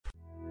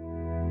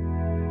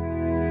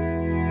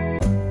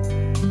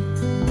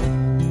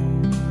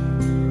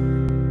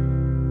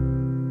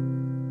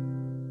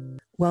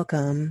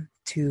Welcome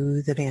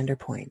to The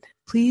Vanderpoint.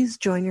 Please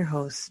join your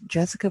hosts,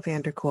 Jessica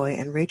Vanderkoy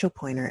and Rachel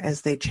Pointer,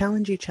 as they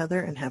challenge each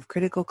other and have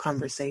critical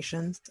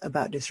conversations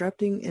about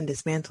disrupting and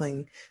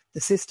dismantling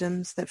the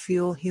systems that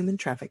fuel human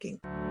trafficking.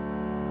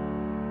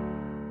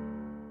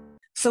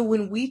 So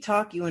when we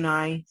talk, you and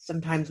I,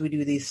 sometimes we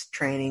do these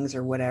trainings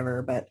or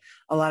whatever, but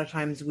a lot of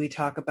times we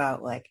talk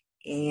about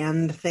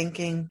and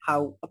thinking,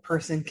 how a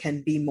person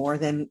can be more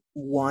than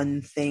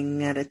one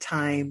thing at a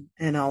time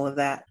and all of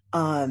that.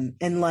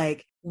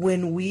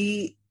 When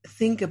we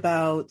think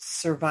about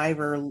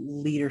survivor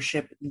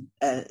leadership,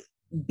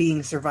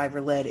 being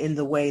survivor-led in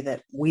the way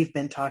that we've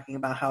been talking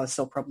about how it's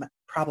so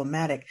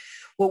problematic,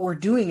 what we're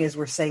doing is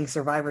we're saying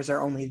survivors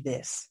are only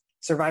this.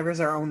 Survivors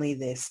are only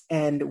this,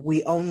 and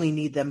we only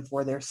need them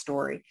for their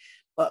story.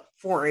 But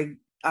I'm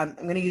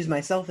going to use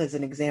myself as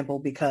an example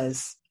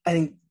because I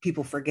think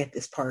people forget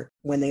this part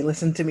when they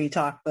listen to me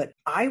talk, but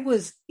I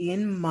was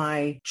in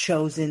my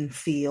chosen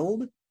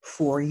field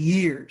for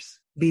years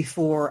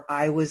before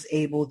I was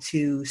able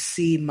to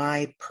see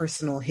my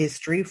personal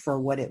history for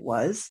what it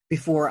was,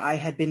 before I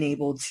had been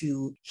able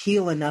to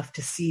heal enough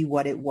to see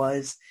what it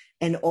was,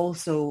 and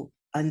also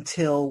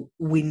until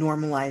we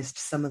normalized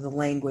some of the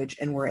language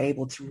and were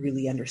able to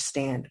really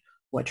understand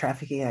what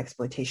trafficking and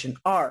exploitation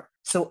are.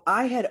 So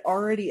I had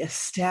already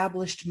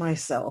established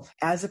myself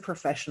as a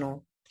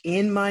professional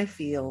in my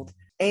field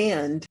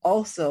and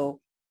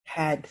also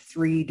had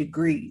 3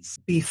 degrees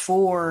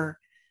before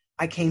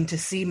I came to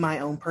see my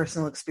own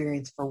personal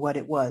experience for what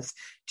it was.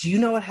 Do you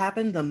know what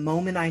happened the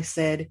moment I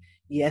said,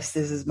 yes,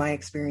 this is my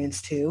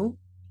experience too?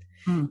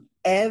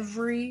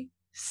 Every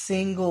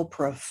single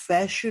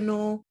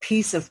professional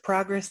piece of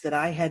progress that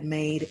I had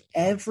made,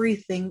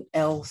 everything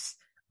else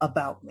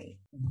about me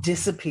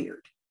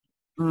disappeared.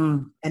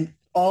 And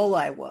all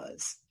I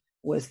was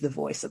the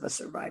voice of a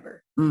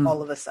survivor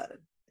all of a sudden,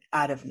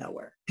 out of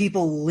nowhere.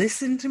 People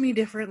listen to me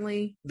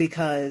differently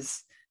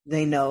because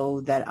they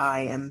know that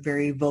I am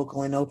very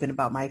vocal and open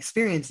about my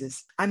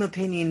experiences. I'm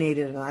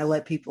opinionated and I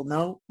let people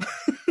know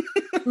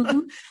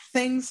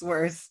things,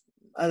 whereas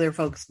other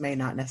folks may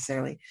not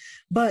necessarily.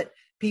 But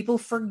people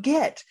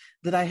forget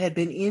that I had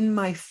been in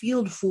my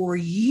field for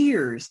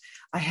years.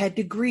 I had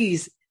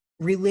degrees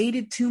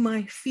related to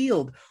my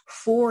field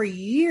for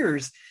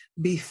years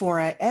before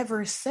I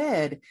ever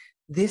said,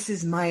 this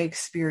is my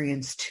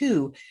experience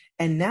too.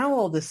 And now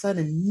all of a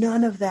sudden,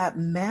 none of that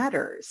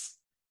matters.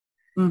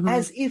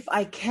 As if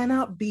I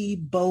cannot be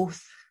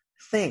both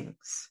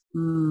things.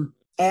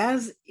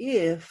 As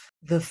if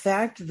the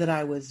fact that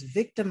I was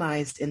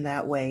victimized in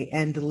that way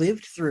and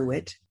lived through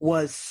it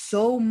was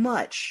so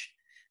much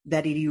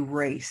that it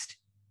erased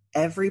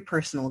every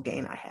personal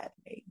gain I had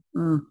made.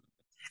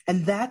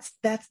 And that's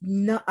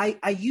not,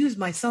 I use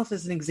myself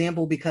as an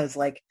example because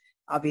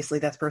obviously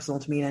that's personal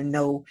to me and I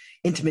know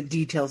intimate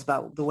details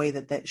about the way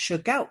that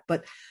shook out,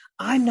 but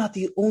I'm not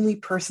the only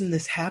person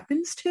this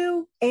happens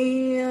to.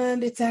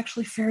 And it's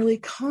actually fairly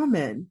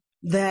common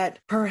that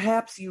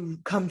perhaps you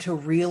come to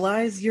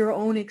realize your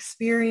own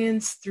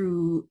experience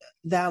through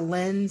that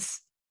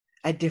lens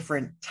at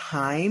different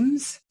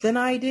times than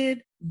I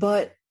did.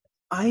 But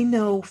I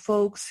know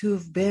folks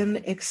who've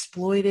been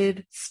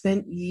exploited,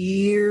 spent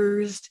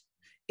years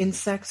in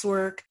sex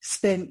work,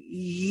 spent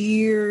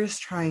years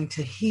trying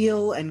to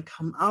heal and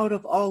come out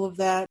of all of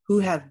that, who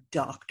have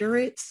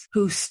doctorates,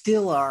 who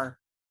still are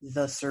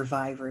the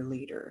survivor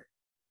leader,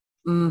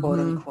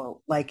 quote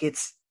unquote.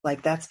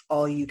 That's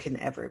all you can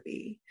ever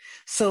be.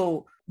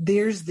 So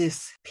there's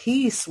this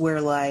piece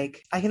where I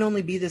can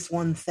only be this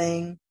one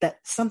thing, that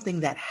something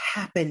that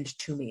happened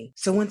to me.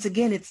 So once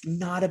again, it's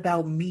not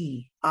about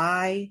me.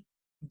 I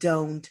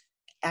don't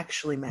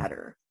actually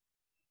matter.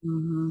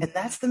 And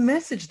that's the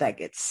message that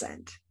gets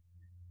sent.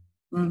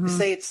 You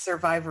say it's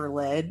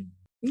survivor-led.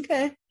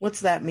 Okay, what's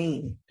that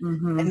mean?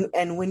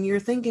 And when you're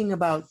thinking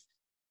about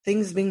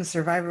things being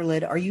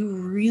survivor-led, are you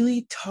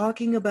really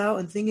talking about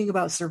and thinking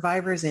about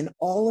survivors in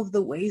all of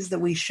the ways that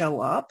we show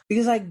up?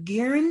 Because I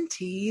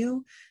guarantee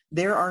you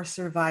there are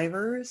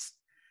survivors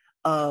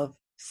of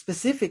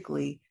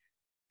specifically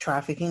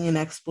trafficking and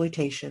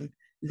exploitation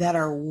that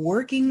are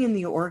working in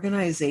the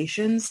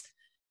organizations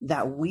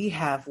that we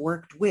have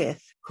worked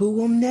with, who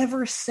will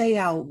never say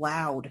out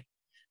loud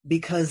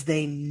because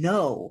they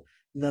know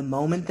the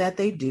moment that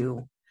they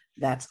do,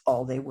 that's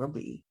all they will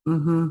be.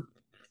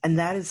 And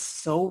that is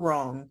so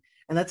wrong.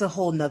 And that's a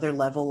whole nother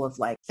level of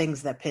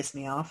things that piss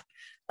me off.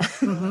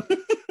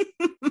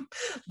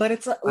 But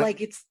it's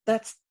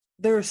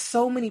there are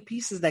so many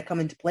pieces that come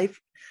into play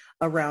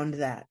around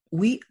that.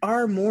 We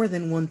are more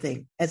than one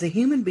thing. As a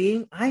human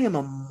being, I am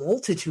a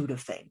multitude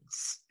of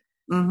things.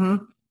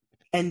 And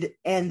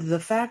the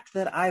fact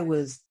that I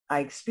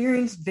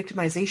experienced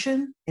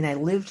victimization and I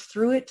lived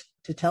through it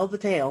to tell the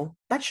tale,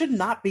 that should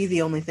not be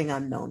the only thing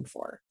I'm known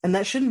for. And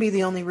that shouldn't be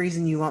the only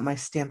reason you want my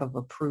stamp of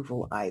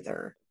approval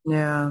either.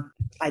 Yeah.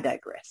 I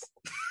digress.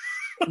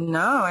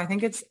 No, I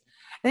think it's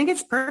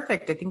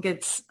perfect. I think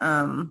it's,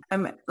 I'm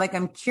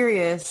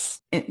curious.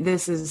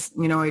 This is,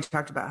 we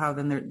talked about how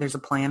then there's a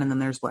plan and then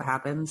there's what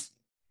happens.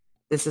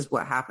 this is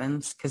what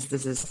happens because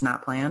this is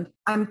not planned.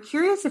 I'm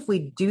curious if we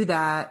do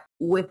that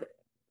with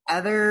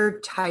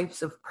other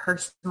types of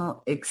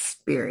personal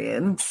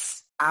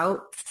experience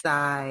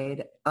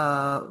outside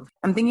of,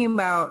 I'm thinking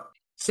about,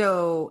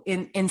 so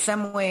in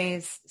some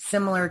ways,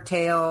 similar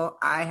tale,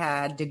 I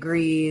had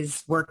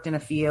degrees, worked in a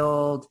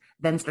field,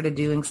 then started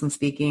doing some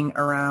speaking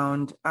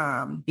around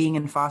being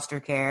in foster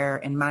care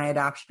and my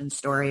adoption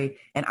story.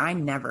 And I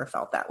never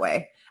felt that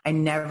way. I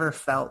never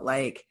felt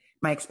like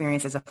my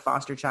experience as a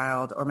foster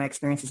child or my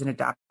experience as an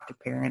adoptive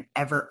parent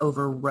ever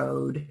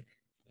overrode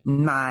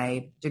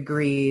my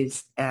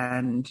degrees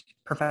and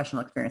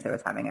professional experience that I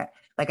was having.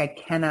 I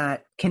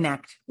cannot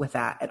connect with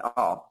that at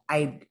all.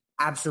 I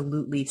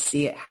absolutely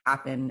see it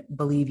happen,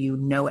 believe you,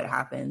 know it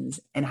happens,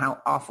 and how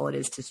awful it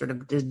is to sort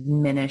of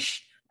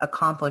diminish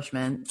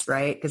accomplishments,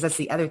 right? Because that's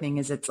the other thing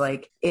is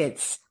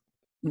it's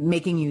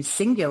making you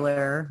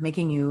singular,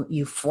 making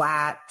you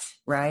flat,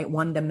 right?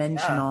 One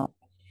dimensional. Yeah.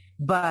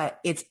 But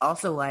it's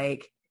also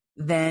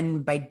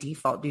then by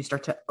default, do you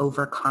start to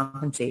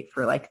overcompensate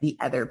for the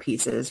other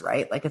pieces,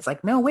 right? It's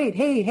no, wait,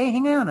 hey,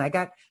 hang on.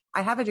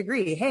 I have a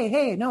degree.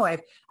 Hey, no,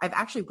 I've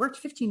actually worked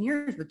 15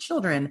 years with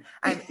children.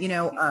 Yes.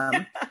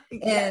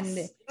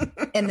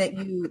 and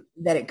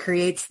that it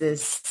creates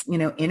this,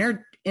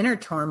 inner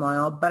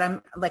turmoil.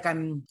 But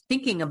I'm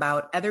thinking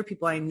about other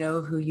people I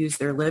know who use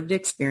their lived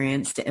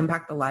experience to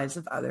impact the lives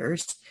of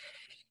others,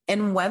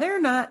 and whether or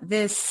not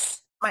this.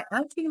 Am I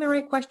asking the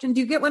right question? Do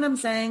you get what I'm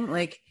saying?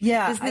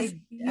 Yeah, does this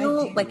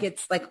feel like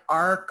it's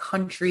our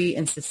country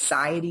and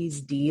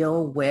society's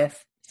deal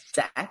with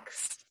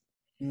sex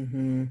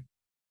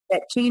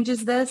that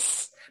changes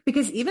this?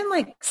 Because even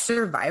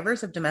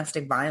survivors of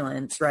domestic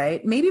violence,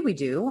 right? Maybe we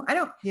do. I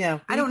don't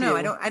know. I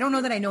don't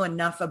know that I know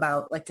enough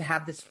about to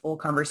have this full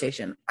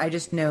conversation. I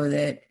just know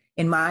that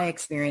in my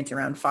experience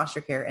around foster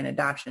care and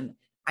adoption,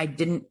 I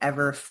didn't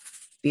ever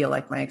feel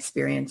like my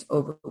experience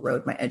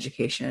overrode my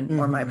education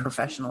or my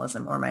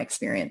professionalism or my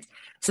experience.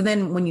 So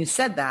then when you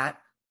said that,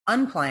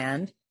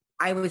 unplanned,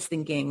 I was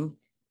thinking,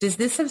 does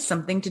this have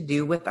something to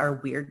do with our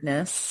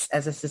weirdness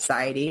as a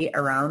society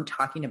around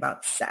talking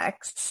about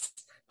sex,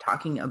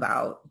 talking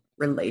about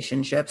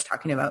relationships,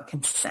 talking about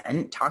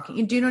consent,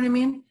 do you know what I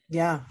mean?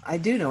 Yeah, I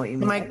do know what you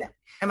mean.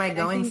 Am I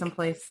going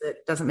someplace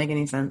that doesn't make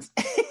any sense?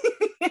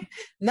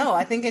 No,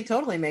 I think it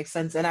totally makes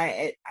sense. And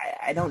I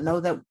don't know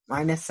that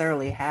I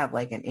necessarily have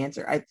an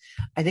answer.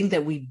 I think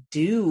that we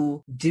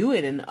do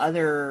it in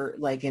other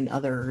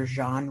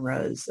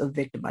genres of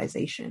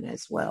victimization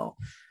as well.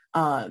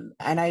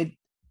 And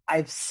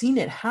I've seen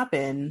it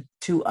happen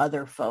to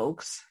other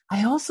folks.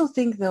 I also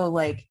think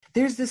though,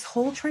 there's this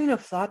whole train of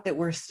thought that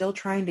we're still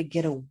trying to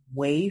get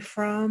away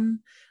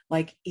from,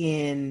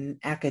 in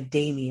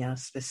academia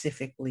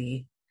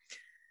specifically,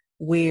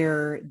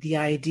 where the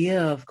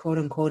idea of quote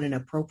unquote an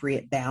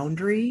appropriate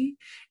boundary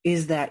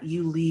is that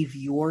you leave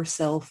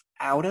yourself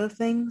out of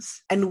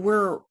things. And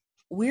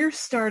we're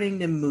starting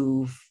to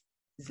move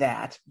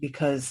that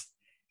because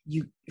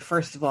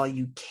first of all,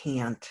 you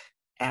can't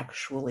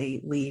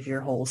actually leave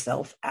your whole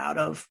self out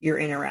of your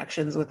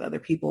interactions with other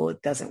people.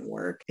 It doesn't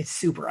work. It's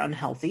super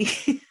unhealthy.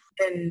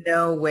 And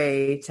no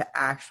way to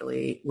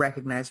actually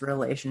recognize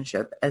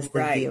relationship as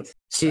the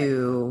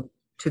vehicle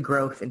to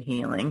growth and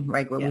healing,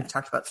 right? What we've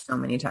talked about so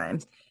many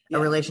times. Yeah. A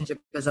relationship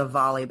is a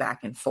volley back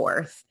and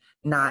forth,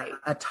 not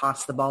a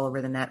toss the ball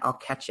over the net, I'll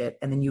catch it,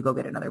 and then you go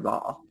get another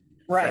ball.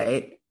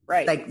 Right.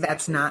 Exactly.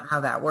 That's not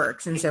how that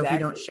works. And so if you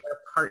don't share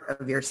part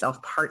of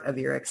yourself, part of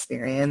your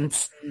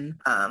experience,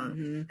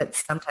 that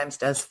sometimes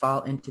does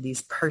fall into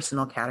these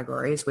personal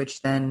categories,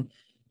 which then,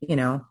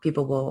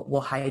 people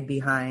will hide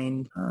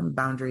behind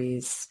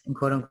boundaries and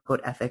quote unquote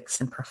ethics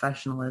and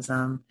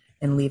professionalism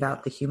and leave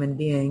out the human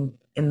being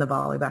in the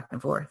volley back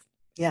and forth.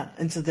 Yeah.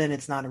 And so then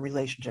it's not a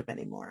relationship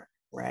anymore,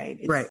 right?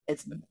 Right.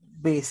 It's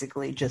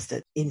basically just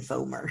an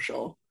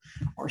infomercial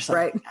or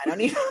something. Right. I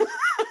don't even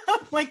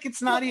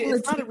it's not a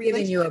relationship.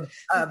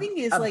 Giving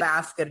you a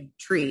basket of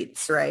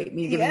treats, right?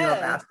 Me giving you a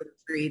basket of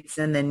treats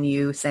and then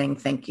you saying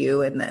thank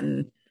you and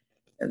then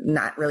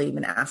not really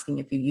even asking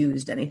if you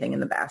used anything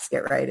in the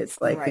basket, right? It's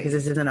because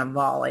this isn't a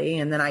volley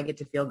and then I get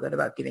to feel good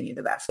about giving you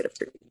the basket of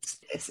treats.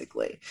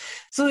 Basically.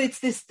 So it's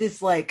this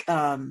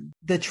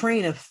the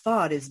train of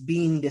thought is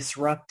being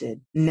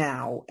disrupted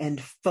now and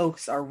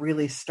folks are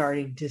really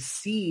starting to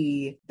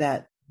see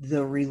that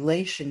the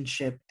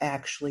relationship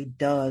actually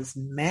does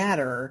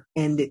matter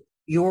and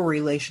your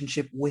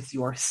relationship with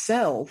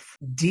yourself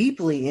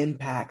deeply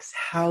impacts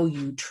how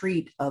you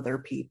treat other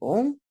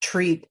people,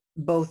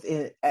 both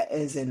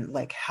as in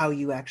how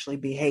you actually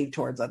behave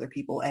towards other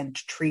people and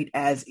treat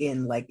as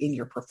in in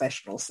your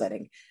professional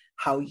setting,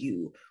 how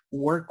you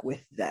work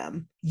with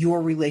them.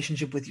 Your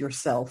relationship with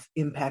yourself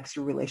impacts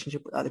your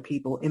relationship with other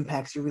people,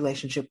 impacts your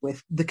relationship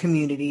with the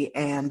community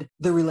and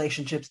the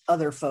relationships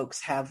other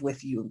folks have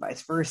with you and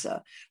vice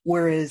versa.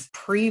 Whereas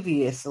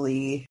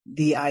previously,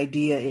 the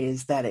idea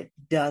is that it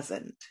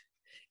doesn't.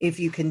 If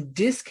you can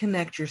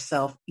disconnect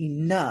yourself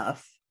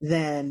enough,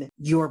 then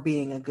you're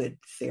being a good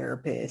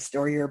therapist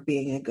or you're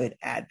being a good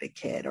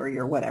advocate or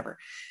you're whatever.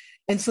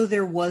 And so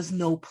there was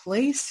no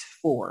place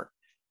for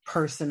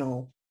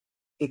personal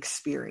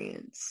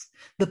experience.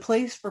 The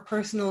place for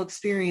personal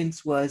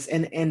experience was,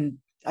 and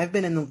I've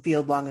been in the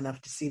field long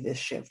enough to see this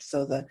shift.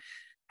 So the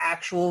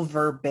actual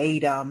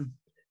verbatim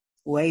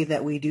way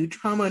that we do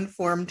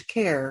trauma-informed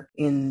care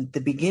in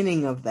the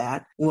beginning of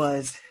that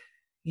was,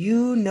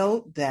 you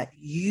note that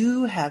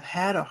you have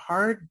had a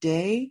hard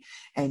day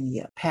and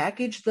you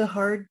package the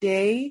hard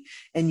day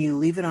and you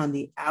leave it on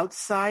the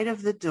outside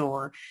of the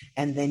door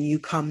and then you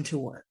come to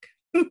work.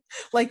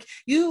 Like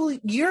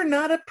you're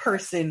not a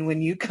person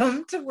when you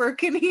come to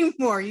work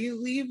anymore.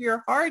 You leave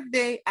your hard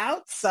day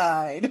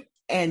outside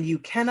and you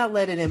cannot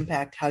let it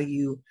impact how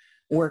you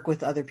work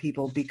with other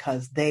people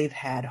because they've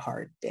had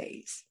hard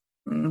days.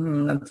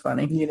 Mm-hmm, that's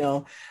funny.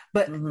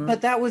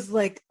 But that was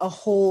like a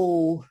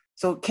whole,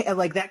 so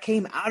like that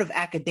came out of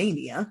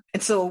academia.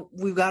 And so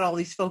we've got all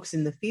these folks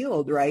in the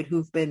field, right,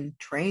 who've been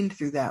trained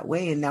through that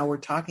way. And now we're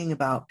talking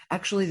about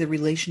actually the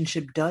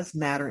relationship does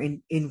matter.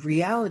 In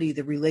reality,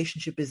 the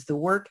relationship is the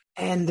work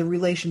and the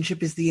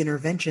relationship is the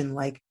intervention.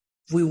 Like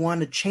if we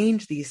want to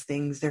change these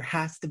things,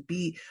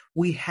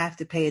 we have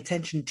to pay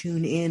attention,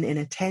 tune in and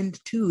attend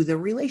to the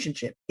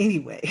relationship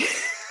anyway.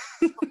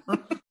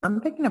 I'm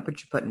picking up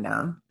what you're putting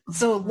down.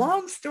 So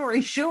long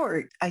story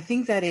short, I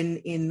think that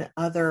in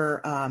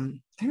other,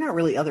 they're not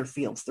really other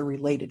fields, they're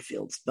related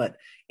fields, but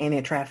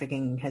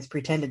anti-trafficking has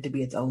pretended to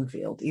be its own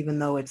field, even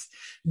though it's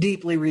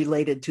deeply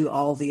related to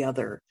all the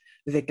other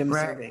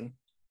victim-serving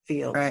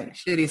fields. Right.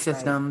 Shitty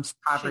systems,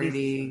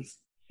 poverty,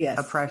 yes,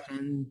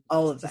 oppression,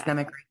 all of that.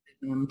 Systemic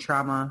racism,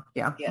 trauma.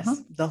 Yeah. Yes.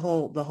 The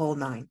whole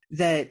nine.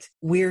 That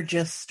we're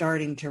just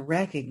starting to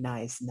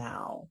recognize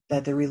now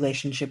that the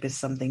relationship is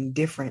something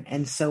different.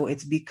 And so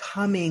it's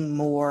becoming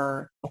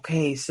more,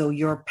 okay, so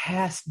your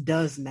past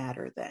does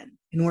matter then.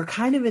 And we're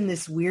kind of in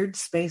this weird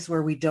space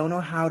where we don't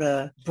know how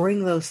to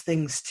bring those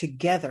things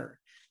together.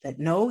 That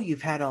no,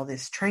 you've had all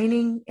this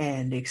training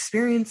and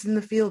experience in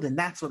the field and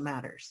that's what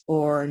matters.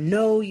 Or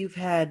no, you've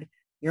had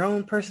your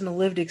own personal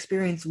lived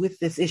experience with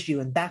this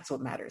issue and that's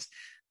what matters.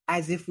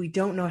 As if we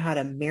don't know how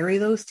to marry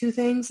those two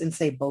things and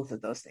say both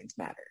of those things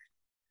matter.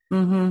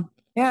 Mm-hmm.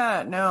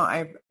 Yeah, no,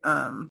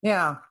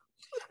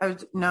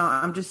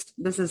 I'm just,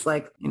 this is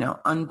like,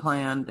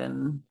 unplanned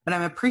but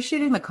I'm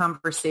appreciating the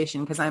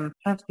conversation because I'm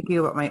kind of thinking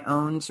about my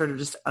own sort of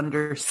just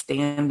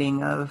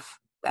understanding of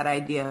that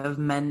idea of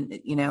men,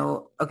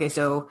 okay,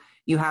 so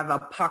you have a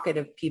pocket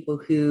of people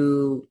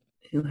who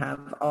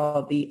have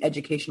all the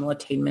educational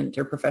attainment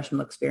or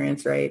professional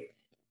experience, right?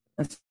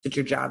 That's what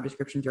your job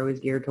descriptions are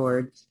always geared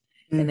towards.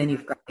 And then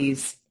you've got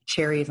these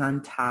cherries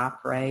on top,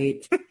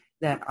 right,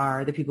 that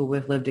are the people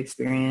with lived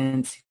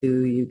experience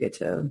who you get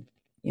to,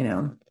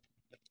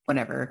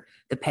 whatever.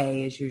 The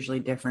pay is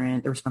usually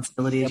different. The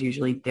responsibility is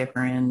usually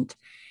different.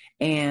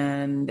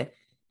 And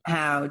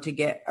how to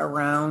get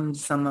around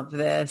some of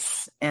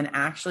this and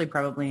actually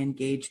probably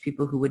engage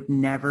people who would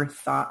never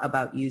thought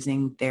about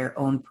using their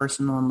own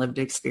personal and lived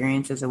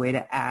experience as a way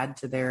to add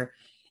to their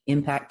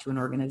impact to an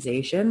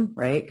organization,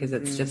 right? Because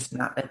it's just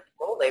not the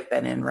role they've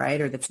been in, right?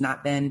 Or that's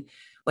not been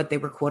what they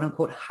were quote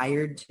unquote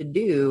hired to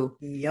do.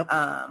 Yep.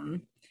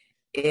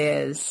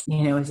 Is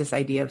this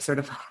idea of sort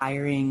of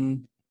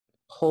hiring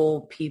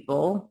whole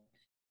people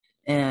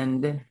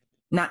and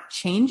not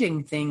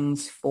changing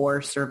things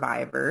for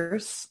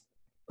survivors,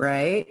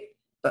 right?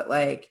 But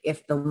like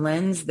if the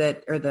lens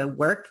that or the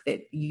work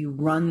that you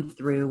run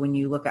through when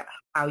you look at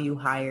how you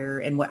hire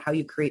and how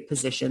you create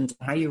positions,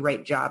 how you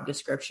write job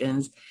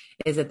descriptions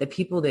is that the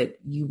people that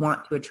you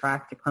want to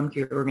attract to come to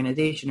your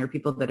organization are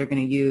people that are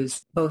going to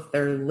use both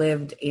their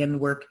lived and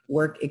work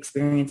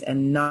experience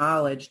and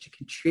knowledge to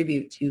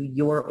contribute to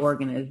your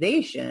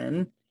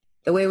organization.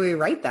 The way we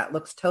write that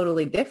looks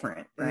totally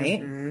different,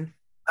 right? Mm-hmm.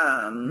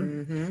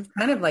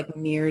 Kind of like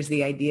mirrors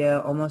the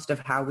idea almost of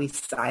how we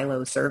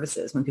silo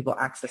services. When people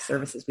access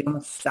services, we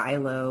almost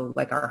silo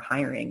like our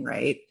hiring,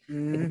 right?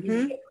 Like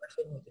you get a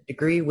person with a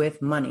degree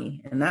with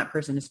money, and that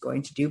person is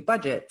going to do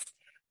budgets.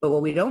 But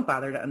what we don't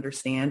bother to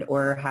understand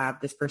or have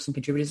this person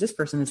contribute is this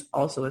person is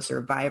also a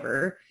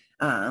survivor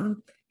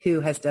who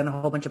has done a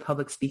whole bunch of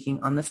public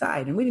speaking on the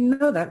side. And we didn't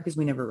know that because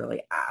we never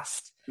really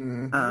asked.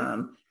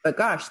 But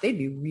gosh, they'd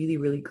be really,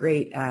 really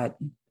great at,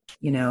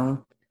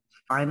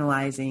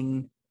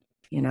 finalizing,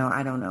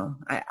 I don't know.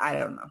 I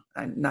don't know.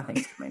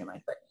 Nothing's coming to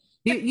mind, but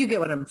you get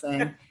what I'm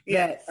saying.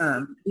 Yes.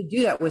 That we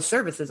do that with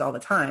services all the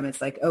time. It's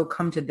like, oh,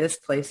 come to this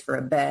place for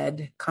a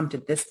bed, come to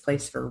this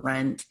place for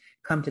rent,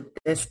 come to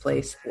this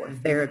place for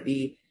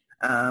therapy,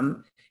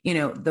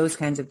 those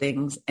kinds of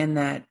things. And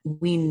that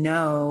we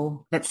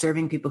know that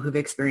serving people who've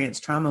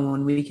experienced trauma,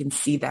 when we can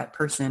see that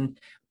person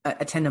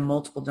attend to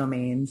multiple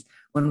domains,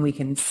 when we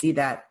can see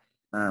that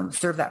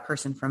serve that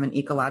person from an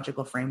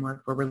ecological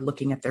framework where we're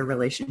looking at their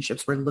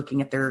relationships, we're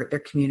looking at their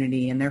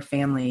community and their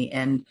family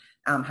and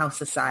how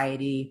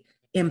society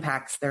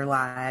impacts their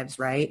lives,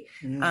 right?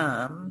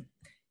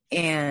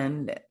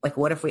 And like,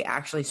 what if we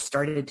actually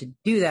started to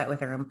do that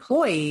with our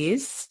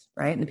employees,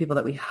 right? And the people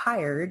that we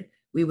hired,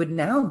 we would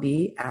now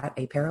be at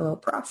a parallel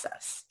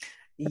process.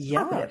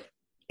 Yeah.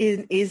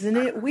 Isn't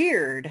it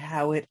weird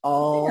how it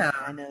all Yeah.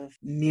 kind of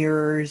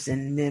mirrors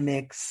and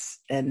mimics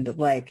and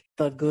like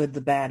the good,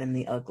 the bad, and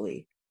the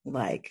ugly?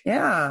 Like,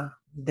 Yeah.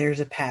 there's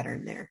a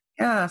pattern there.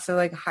 Yeah. So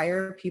like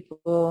hire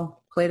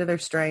people, play to their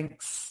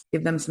strengths,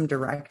 give them some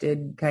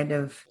directed kind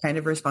of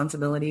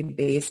responsibility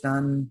based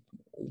on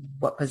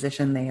what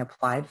position they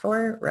applied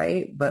for,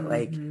 right? But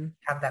like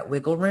have that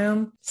wiggle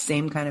room.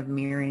 Same kind of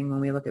mirroring when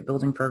we look at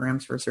building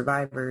programs for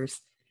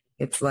survivors.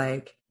 It's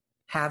like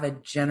have a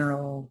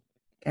general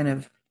kind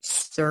of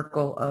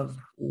circle of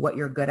what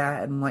you're good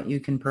at and what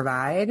you can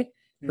provide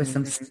with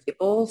some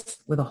staples,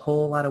 with a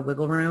whole lot of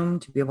wiggle room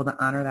to be able to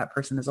honor that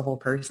person as a whole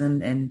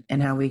person,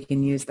 and how we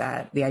can use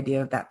that, the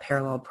idea of that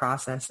parallel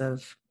process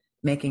of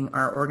making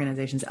our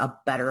organizations a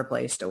better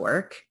place to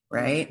work,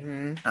 right?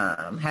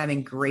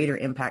 Having greater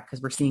impact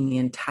because we're seeing the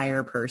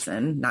entire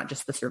person, not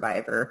just the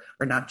survivor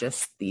or not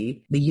just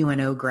the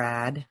UNO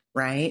grad,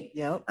 right?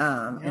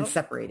 And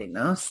separating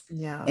those.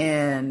 Yeah.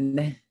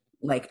 And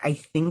like, I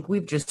think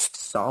we've just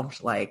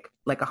solved like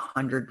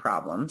 100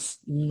 problems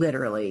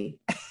literally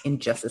in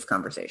just this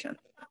conversation.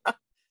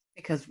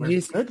 Because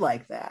we're good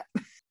like that.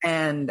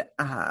 And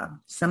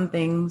some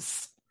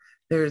things,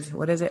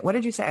 what is it? What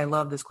did you say? I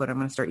love this quote. I'm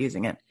going to start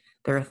using it.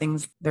 There are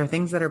things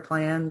that are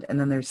planned, and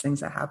then there's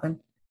things that happen.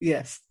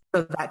 Yes.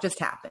 So that just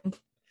happened.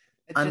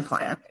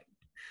 Unplanned.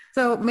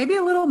 So maybe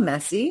a little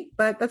messy,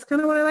 but that's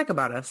kind of what I like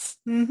about us.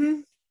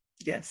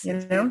 Yes. You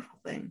it's know? a beautiful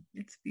thing.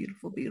 It's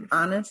beautiful, beautiful.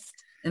 Honest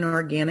and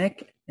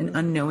organic and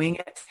unknowing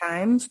at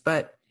times,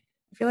 but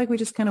I feel like we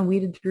just kind of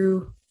weeded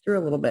through a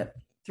little bit.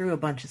 Through a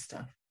bunch of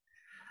stuff.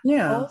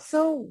 Yeah.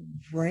 Also,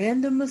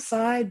 random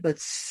aside, but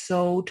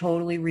so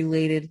totally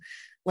related.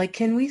 Like,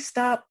 can we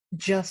stop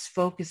just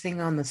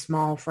focusing on the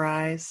small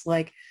fries?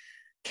 Like,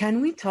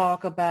 can we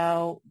talk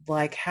about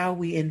like how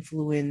we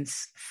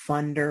influence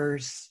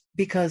funders?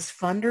 Because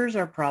funders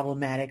are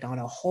problematic on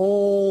a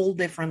whole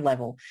different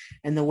level.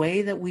 And the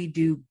way that we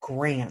do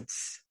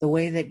grants, the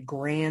way that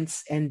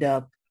grants end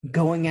up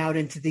going out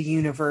into the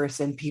universe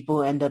and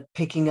people end up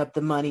picking up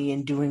the money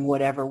and doing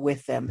whatever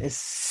with them is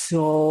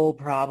so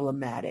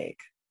problematic.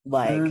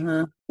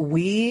 Like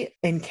we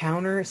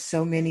encounter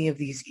so many of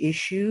these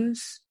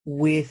issues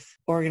with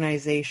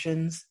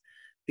organizations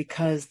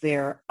because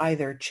they're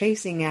either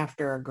chasing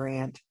after a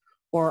grant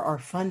or are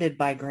funded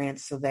by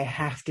grants, so they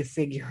have to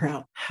figure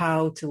out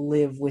how to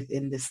live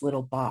within this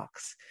little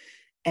box.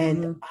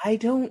 And I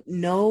don't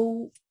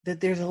know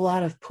that there's a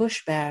lot of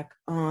pushback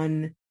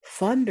on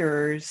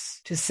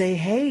funders to say,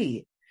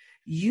 hey,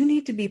 you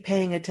need to be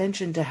paying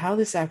attention to how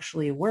this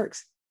actually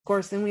works. Of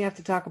course, then we have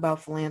to talk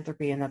about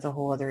philanthropy, and that's a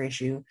whole other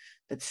issue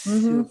that's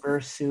super,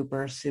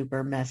 super,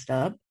 super messed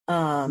up.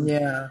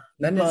 Yeah,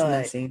 that is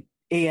messy.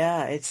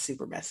 Yeah, it's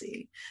super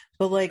messy.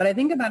 But I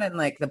think about it in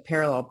like the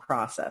parallel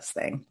process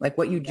thing. Like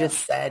what you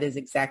just said is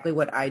exactly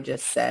what I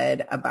just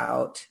said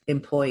about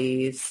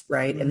employees,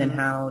 right? And then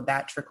how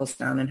that trickles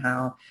down and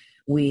how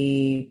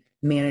we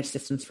manage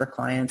systems for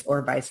clients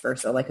or vice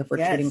versa. Like if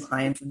we're treating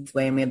clients in this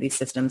way and we have these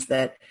systems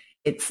that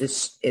it's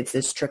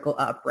this trickle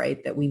up,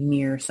 right? That we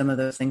mirror some of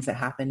those things that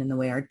happen in the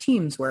way our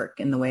teams work,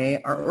 in the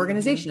way our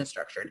organization is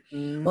structured.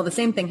 Well, the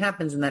same thing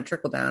happens in that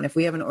trickle down. If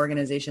we have an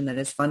organization that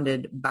is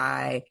funded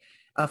by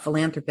a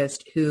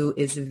philanthropist who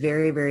is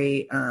very,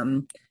 very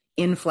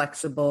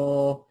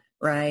inflexible,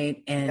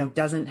 right? And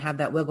doesn't have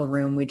that wiggle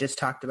room we just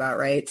talked about,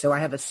 right? So I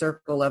have a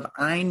circle of,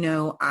 I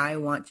know I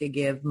want to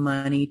give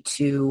money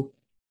to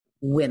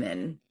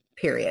women,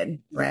 period,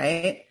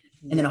 right?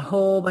 And then a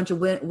whole bunch of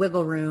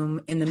wiggle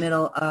room in the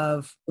middle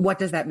of what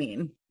does that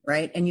mean,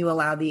 right? And you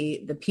allow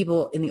the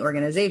people in the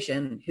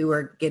organization who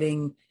are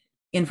getting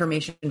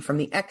information from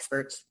the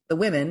experts, the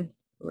women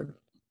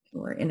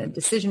who are in a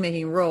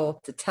decision-making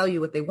role to tell you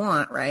what they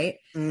want, right?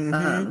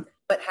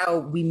 But how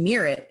we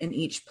mirror it in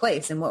each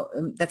place. And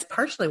that's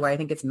partially why I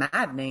think it's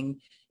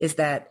maddening is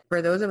that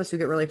for those of us who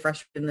get really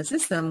frustrated in the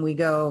system, we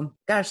go,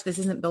 gosh, this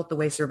isn't built the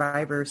way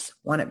survivors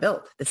want it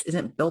built. This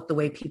isn't built the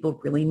way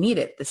people really need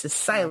it. This is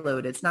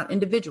siloed. It's not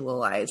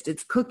individualized.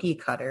 It's cookie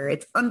cutter.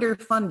 It's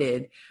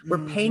underfunded.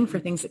 We're paying for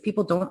things that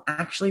people don't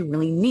actually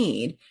really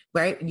need,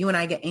 right? You and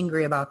I get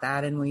angry about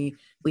that and we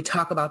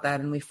talk about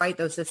that and we fight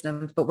those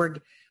systems, but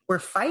we're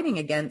fighting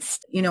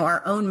against,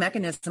 our own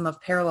mechanism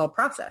of parallel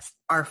process.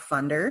 Our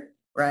funder,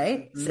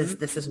 right, says,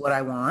 this is what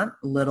I want,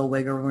 little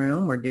wiggle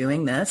room, we're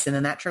doing this. And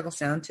then that trickles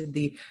down to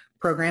the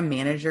program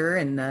manager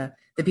and the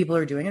people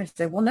who are doing it and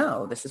say, well,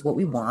 no, this is what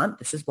we want.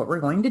 This is what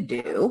we're going to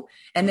do.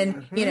 And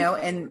then,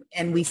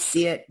 and we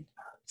see it.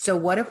 So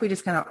what if we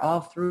just kind of all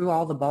threw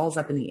all the balls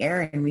up in the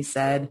air and we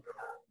said,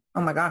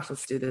 oh my gosh,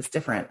 let's do this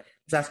different.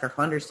 Let's ask our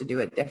funders to do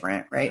it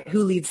different, right?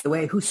 Who leads the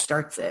way? Who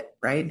starts it,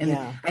 right? And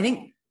I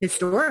think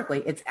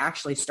historically, it's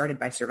actually started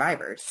by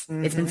survivors.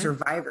 It's been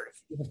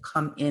survivors who have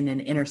come in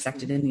and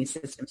intersected in these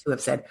systems who have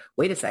said,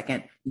 wait a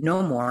second,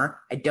 no more.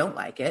 I don't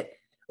like it,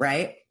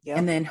 right? Yep.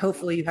 And then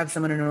hopefully you have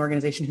someone in an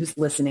organization who's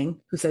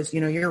listening, who says,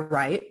 you're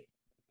right.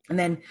 And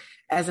then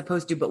as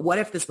opposed to, but what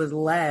if this was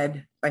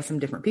led by some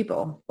different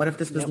people? What if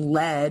this was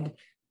led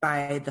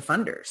by the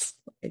funders?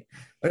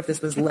 What if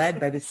this was led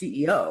by the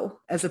CEO,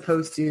 as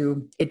opposed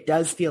to, it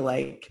does feel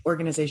like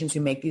organizations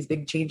who make these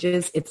big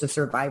changes, it's a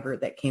survivor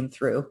that came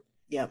through.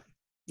 Yep.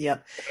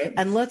 Yep.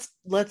 And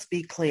let's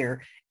be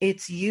clear.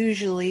 It's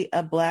usually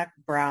a Black,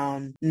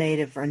 brown,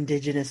 Native, or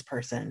Indigenous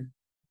person,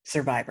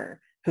 survivor,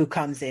 who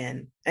comes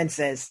in and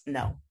says,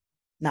 no,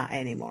 not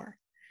anymore.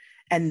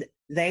 And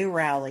they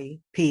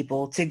rally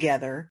people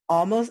together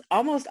almost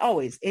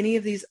always. Any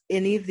of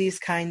these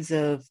kinds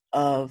of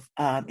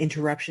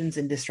interruptions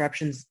and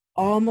disruptions,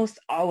 almost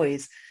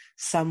always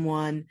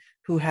someone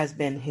who has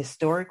been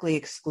historically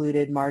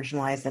excluded,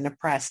 marginalized, and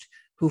oppressed,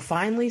 who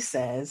finally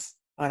says,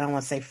 I don't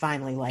want to say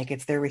finally, like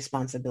it's their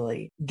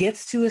responsibility,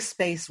 gets to a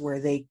space where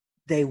they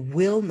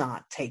will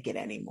not take it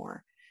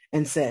anymore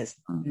and says,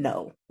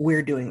 no,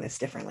 we're doing this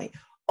differently,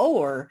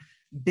 or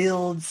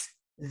builds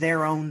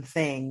their own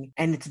thing,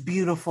 and it's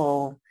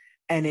beautiful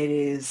and it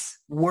is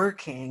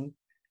working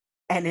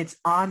and it's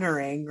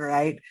honoring,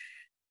 right?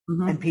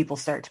 Mm-hmm. And people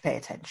start to pay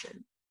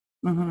attention.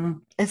 Mm-hmm.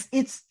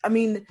 It's I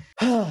mean,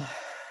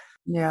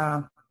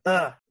 yeah.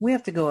 We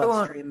have to go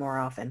upstream more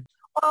often.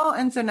 Well,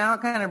 and so now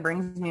it kind of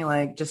brings me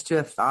like just to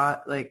a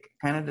thought, like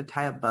kind of to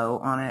tie a bow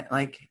on it,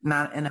 like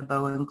not in a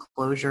bow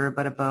enclosure,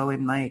 but a bow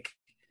in like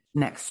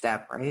next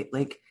step, right?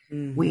 Like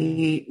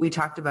we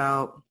talked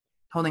about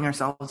holding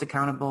ourselves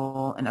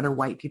accountable and other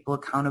white people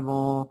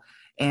accountable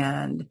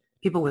and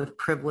people with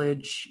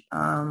privilege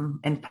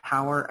and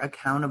power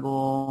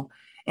accountable.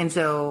 And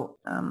so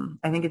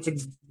I think it's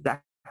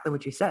exactly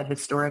what you said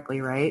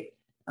historically, right?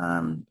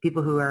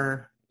 People who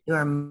are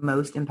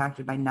most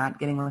impacted by not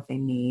getting what they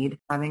need,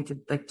 having to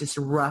like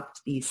disrupt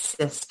these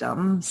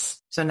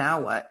systems. So now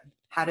what?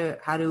 How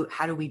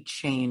do we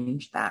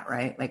change that,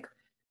 right? Like,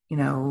 you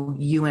know,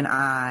 you and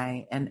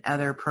I and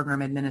other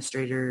program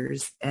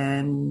administrators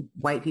and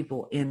white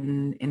people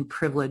in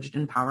privileged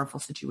and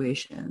powerful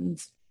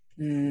situations.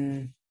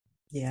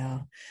 Yeah,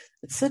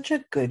 it's such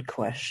a good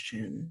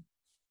question.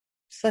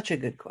 Such a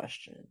good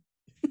question.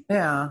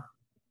 Yeah.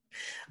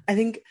 I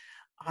think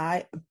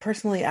I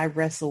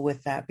wrestle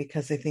with that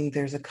because I think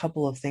there's a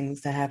couple of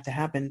things that have to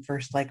happen.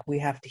 First, like we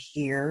have to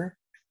hear,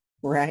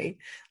 right?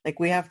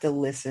 Like we have to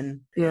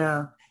listen.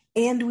 Yeah.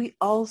 And we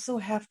also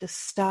have to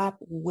stop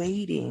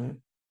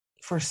waiting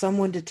for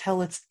someone to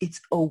tell us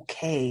it's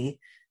okay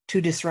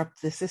to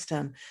disrupt the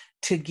system,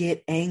 to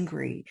get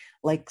angry.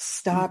 Like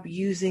stop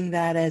using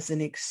that as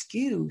an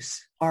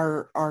excuse,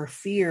 our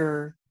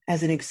fear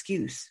as an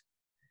excuse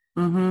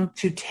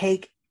to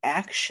take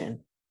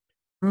action.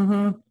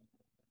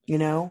 You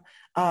know,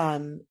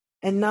 and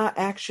not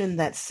action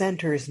that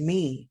centers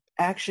me,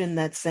 action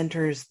that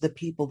centers the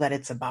people that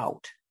it's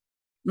about.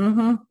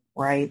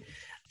 Right.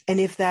 And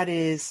if that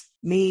is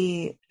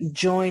me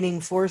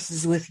joining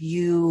forces with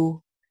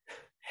you,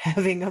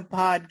 having a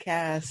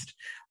podcast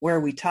where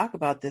we talk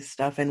about this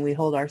stuff and we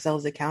hold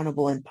ourselves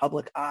accountable in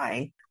public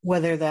eye,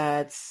 whether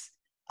that's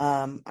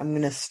I'm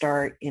going to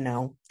start, you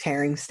know,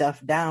 tearing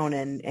stuff down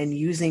and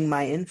using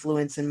my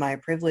influence and my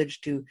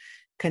privilege to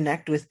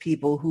connect with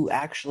people who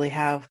actually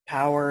have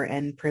power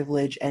and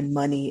privilege and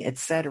money,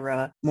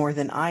 etc., more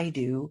than I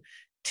do,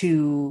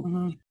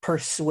 to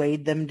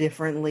persuade them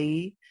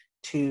differently.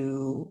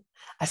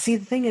 I see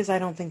the thing is, I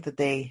don't think that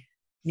they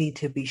need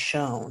to be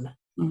shown.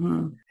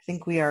 I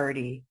think we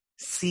already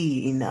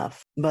see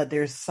enough, but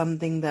there's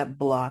something that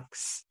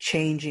blocks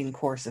changing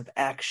course of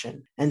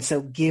action. And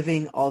so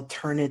giving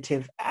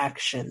alternative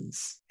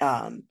actions.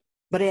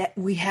 But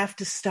we have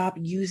to stop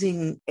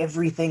using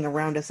everything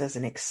around us as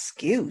an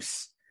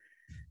excuse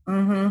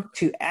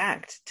to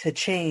act, to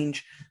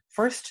change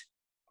first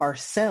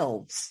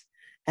ourselves,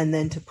 and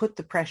then to put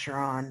the pressure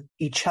on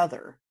each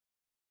other,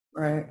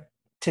 right,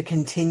 to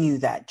continue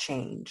that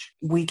change.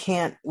 We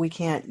can't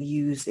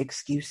use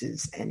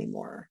excuses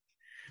anymore.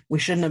 We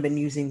shouldn't have been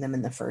using them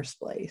in the first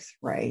place,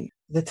 right?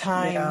 The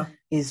time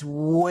is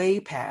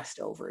way past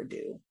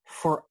overdue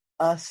for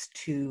us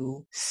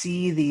to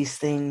see these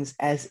things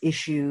as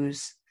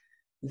issues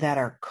that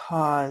are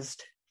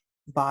caused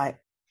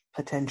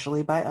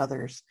potentially by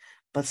others,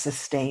 but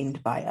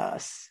sustained by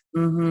us.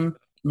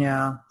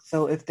 Yeah.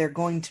 So if they're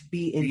going to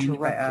be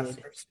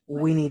interrupted,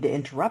 we need to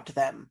interrupt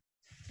them.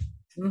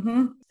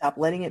 Stop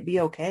letting it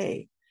be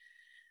okay.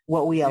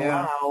 What we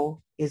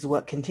allow is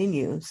what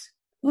continues.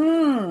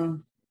 Well,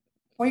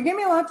 you gave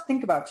me a lot to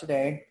think about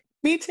today.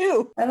 Me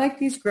too. I like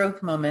these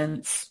growth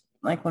moments,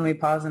 like when we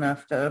pause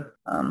enough to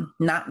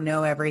not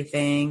know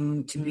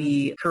everything, to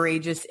be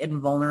courageous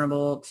and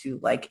vulnerable, to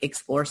like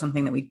explore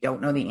something that we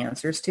don't know the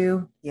answers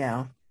to.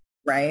 Yeah.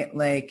 Right?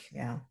 Like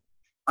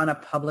on a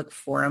public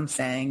forum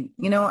saying,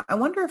 you know, I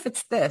wonder if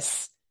it's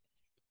this,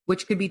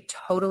 which could be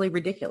totally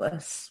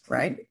ridiculous,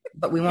 right?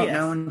 But we won't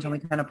know until we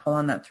kind of pull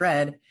on that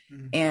thread.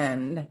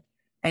 And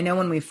I know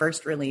when we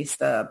first released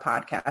the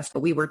podcast,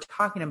 but we were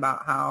talking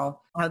about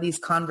how these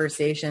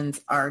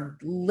conversations are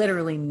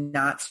literally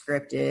not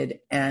scripted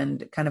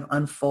and kind of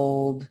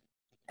unfold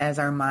as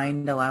our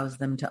mind allows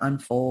them to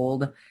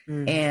unfold,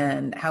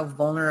 and how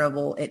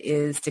vulnerable it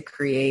is to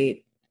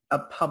create a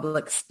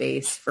public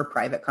space for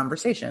private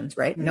conversations,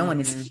 right? No one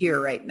is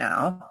here right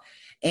now.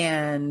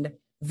 And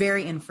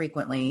very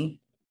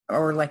infrequently,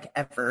 or like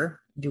ever,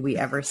 do we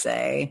ever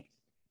say,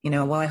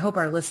 well, I hope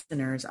our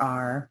listeners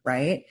are,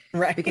 right?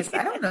 Right. Because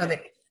I don't know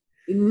that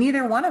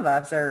neither one of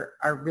us are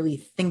really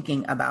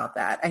thinking about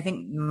that. I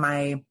think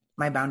my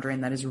boundary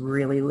in that is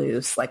really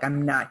loose. Like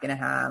I'm not going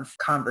to have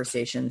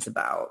conversations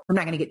about, I'm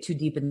not going to get too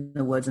deep in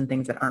the woods and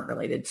things that aren't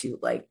related to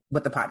like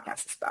what the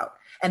podcast is about.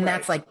 And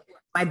that's like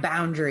my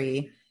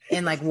boundary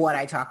in like what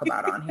I talk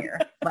about on here.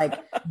 Like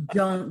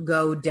don't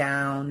go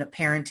down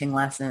parenting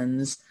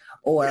lessons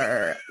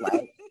or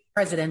like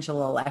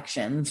presidential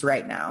elections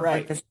right now. Right.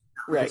 Like this is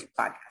not what this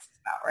podcast is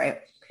about, right?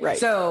 Right.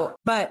 So,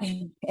 but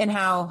in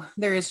how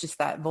there is just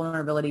that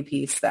vulnerability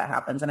piece that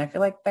happens. And I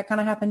feel like that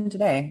kind of happened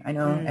today. I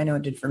know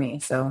it did for me.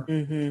 So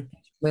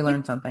we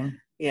learned something.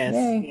 Yes.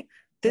 Yay.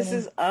 This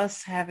is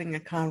us having a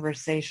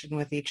conversation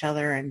with each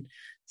other. And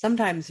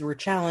sometimes we're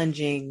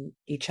challenging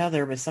each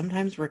other, but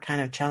sometimes we're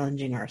kind of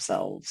challenging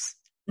ourselves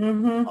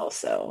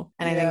also.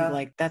 And I think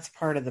like that's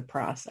part of the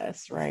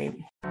process, right?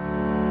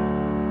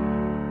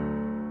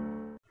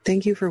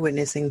 Thank you for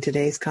witnessing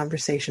today's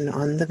conversation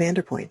on The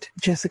Vanderpoint.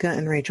 Jessica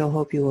and Rachel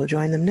hope you will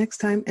join them next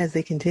time as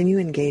they continue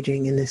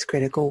engaging in this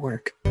critical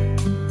work.